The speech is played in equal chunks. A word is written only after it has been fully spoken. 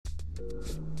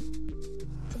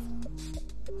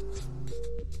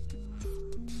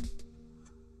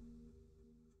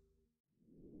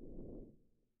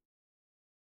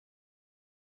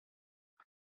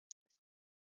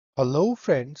Hello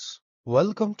friends,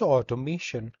 welcome to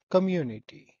Automation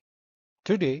Community.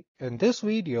 Today in this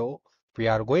video we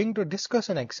are going to discuss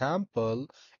an example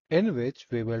in which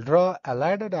we will draw a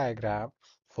ladder diagram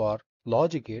for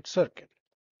logic gate circuit.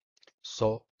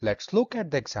 So let's look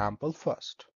at the example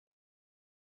first.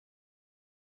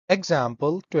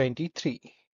 Example 23.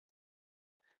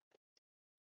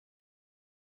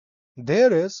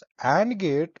 There is AND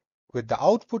gate with the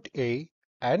output A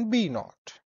and B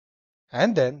naught,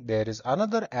 and then there is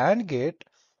another AND gate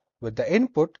with the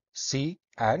input C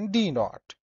and D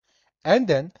naught. And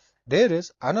then there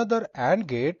is another AND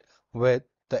gate with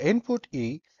the input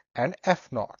E and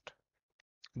F naught.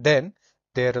 Then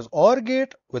there is OR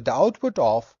gate with the output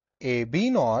of A B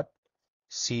naught,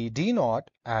 C D naught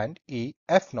and E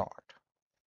F naught.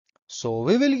 So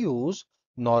we will use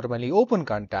normally open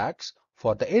contacts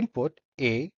for the input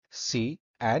A, C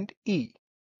and E.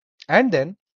 And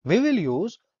then we will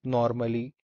use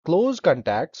normally closed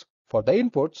contacts for the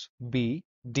inputs B,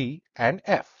 D and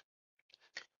F.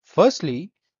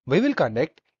 Firstly, we will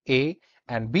connect A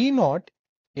and B naught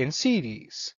in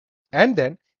series, and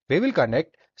then we will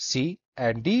connect C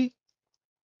and D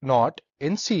naught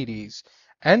in series,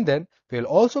 and then we will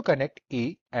also connect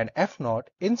E and F naught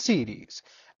in series,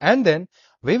 and then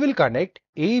we will connect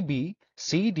A, B,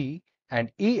 C, D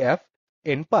and E, F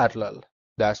in parallel.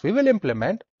 Thus we will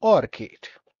implement OR gate.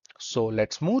 So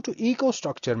let's move to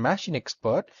EcoStruxure Machine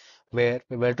Expert, where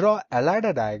we will draw a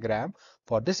ladder diagram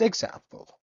for this example.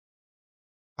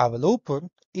 I will open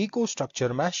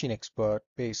EcoStruxure Machine Expert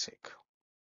Basic.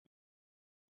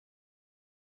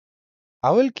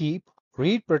 I will keep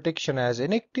read protection as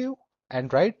inactive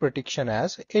and write protection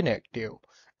as inactive,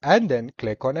 and then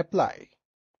click on Apply.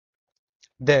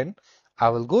 Then I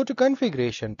will go to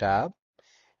Configuration tab.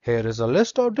 Here is a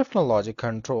list of different logic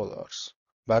controllers,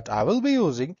 but I will be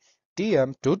using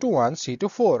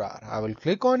TM221C24R. I will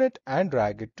click on it and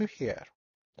drag it to here.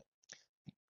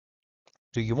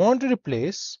 Do you want to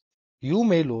replace? You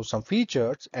may lose some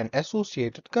features and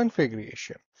associated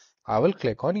configuration. I will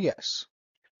click on Yes.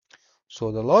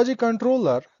 So the logic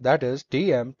controller, that is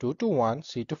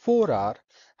TM221C24R,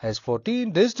 has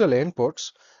 14 digital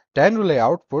inputs, 10 relay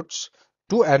outputs,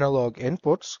 2 analog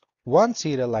inputs, 1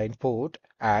 serial line port,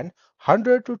 and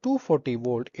 100 to 240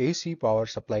 volt AC power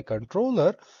supply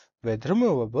controller with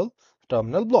removable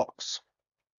terminal blocks.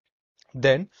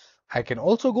 Then I can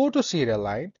also go to serial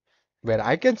line, where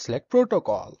I can select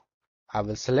protocol. I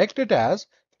will select it as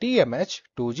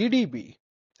TMH2GDB,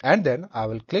 and then I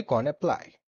will click on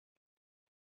Apply.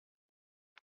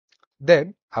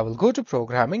 Then I will go to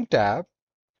Programming tab.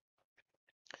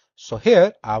 So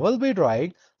here I will be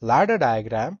drawing ladder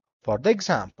diagram for the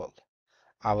example.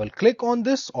 I will click on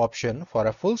this option for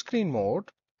a full screen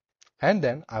mode, and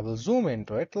then I will zoom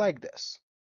into it like this.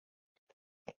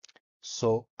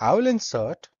 So I will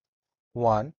insert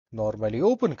one normally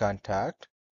open contact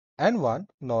and one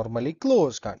normally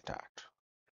closed contact,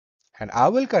 and I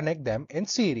will connect them in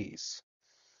series.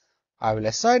 I will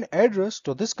assign address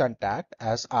to this contact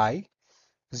as I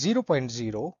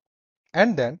 0.0,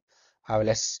 and then I will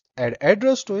add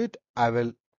address to it. I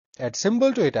will add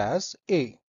symbol to it as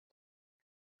A.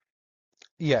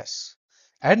 Yes.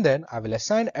 And then I will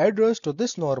assign address to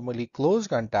this normally closed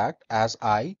contact as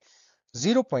I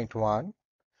 0.1,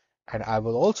 and I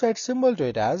will also add symbol to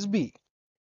it as B.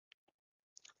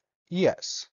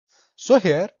 Yes. So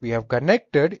here we have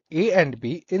connected A and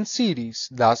B in series.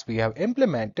 Thus we have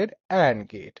implemented AND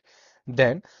gate.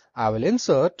 Then I will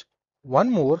insert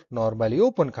one more normally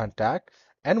open contact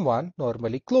and one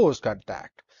normally closed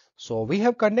contact. So we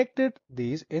have connected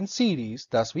these in series.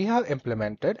 Thus we have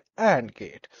implemented AND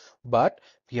gate. But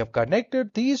we have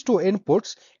connected these two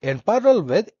inputs in parallel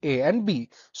with A and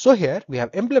B. So here we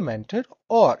have implemented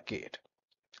OR gate.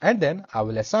 And then I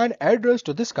will assign address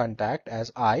to this contact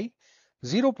as I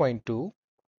 0.2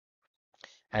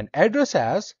 and address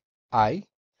as I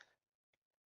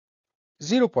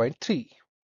 0.3.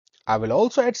 I will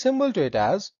also add symbol to it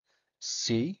as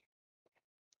C,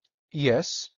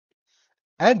 yes,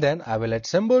 and then I will add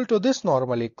symbol to this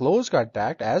normally closed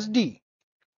contact as D.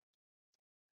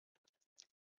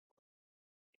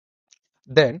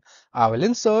 Then I will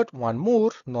insert one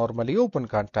more normally open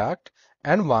contact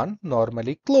and one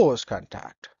normally closed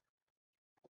contact.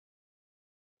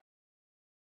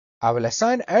 I will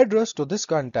assign address to this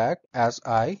contact as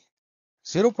I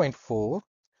 0.4,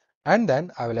 and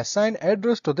then I will assign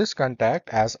address to this contact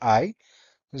as I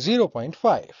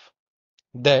 0.5.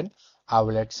 Then I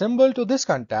will add symbol to this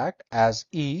contact as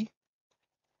E,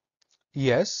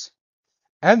 yes,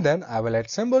 and then I will add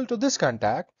symbol to this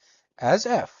contact as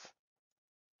F,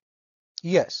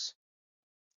 yes.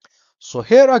 So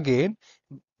here again,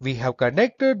 we have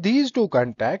connected these two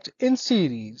contacts in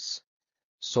series.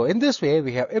 So in this way,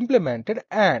 we have implemented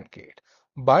AND gate.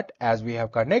 But as we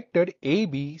have connected A,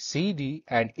 B, C, D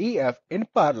and E, F in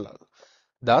parallel,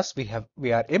 thus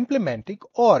we are implementing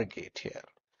OR gate here.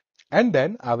 And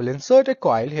then I will insert a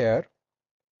coil here.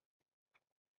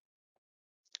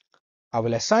 I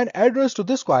will assign address to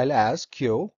this coil as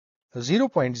Q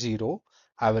 0.0.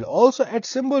 I will also add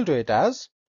symbol to it as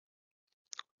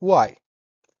Y.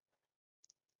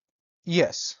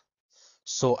 Yes.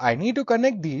 So I need to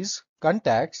connect these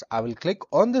contacts. I will click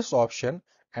on this option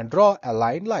and draw a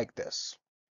line like this.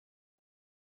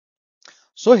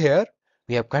 So here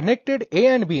we have connected A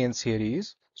and B in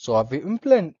series. So we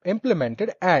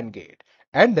implemented AND gate.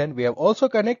 And then we have also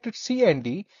connected C and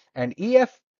D and E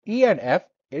and F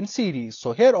in series.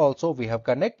 So here also we have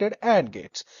connected AND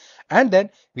gates. And then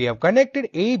we have connected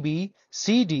A, B,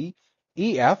 C, D,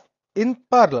 E, F in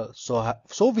parallel.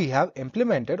 So we have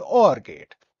implemented OR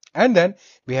gate. And then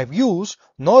we have used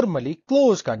normally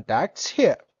closed contacts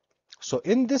here. So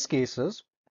in these cases,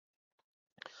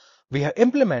 we have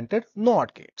implemented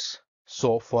NOT gates.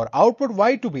 So for output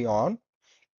Y to be on,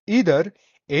 either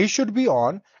A should be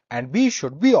on and B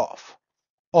should be off,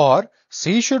 or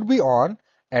C should be on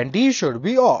and D should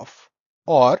be off,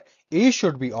 or A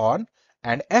should be on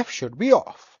and F should be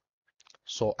off.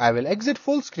 So I will exit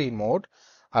full screen mode.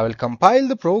 I will compile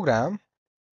the program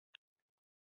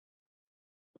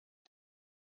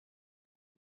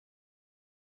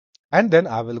and then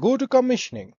I will go to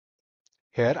commissioning.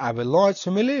 Here I will launch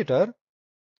simulator.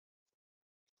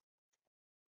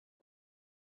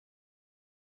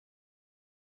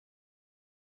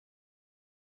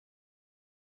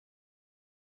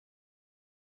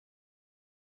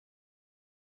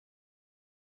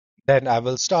 Then I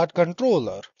will start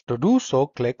controller. To do so,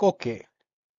 click OK.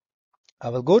 I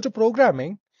will go to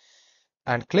programming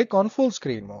and click on full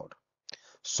screen mode.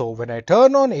 So when I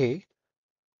turn on A,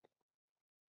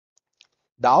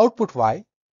 the output Y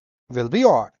will be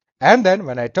on. And then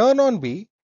when I turn on B,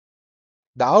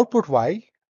 the output Y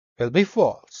will be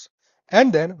false.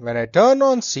 And then when I turn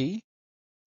on C,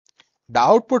 the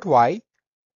output Y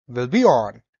will be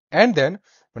on. And then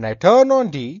when I turn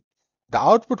on D, the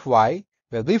output Y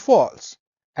will be false.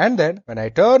 And then when I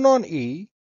turn on E,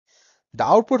 the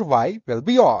output Y will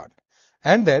be on.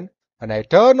 And then when I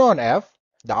turn on F,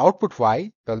 the output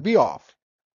Y will be off.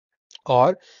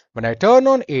 Or when I turn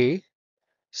on A,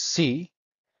 C,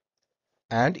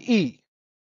 and E,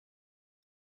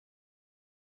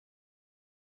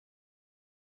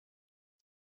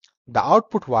 the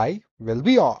output Y will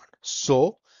be on.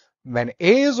 So when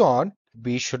A is on,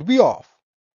 B should be off.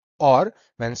 Or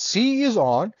when C is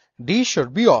on, D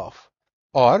should be off.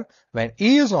 Or when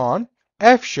E is on,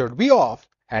 F should be off.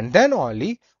 And then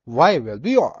only Y will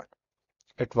be on.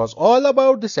 It was all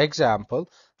about this example.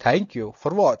 Thank you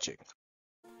for watching.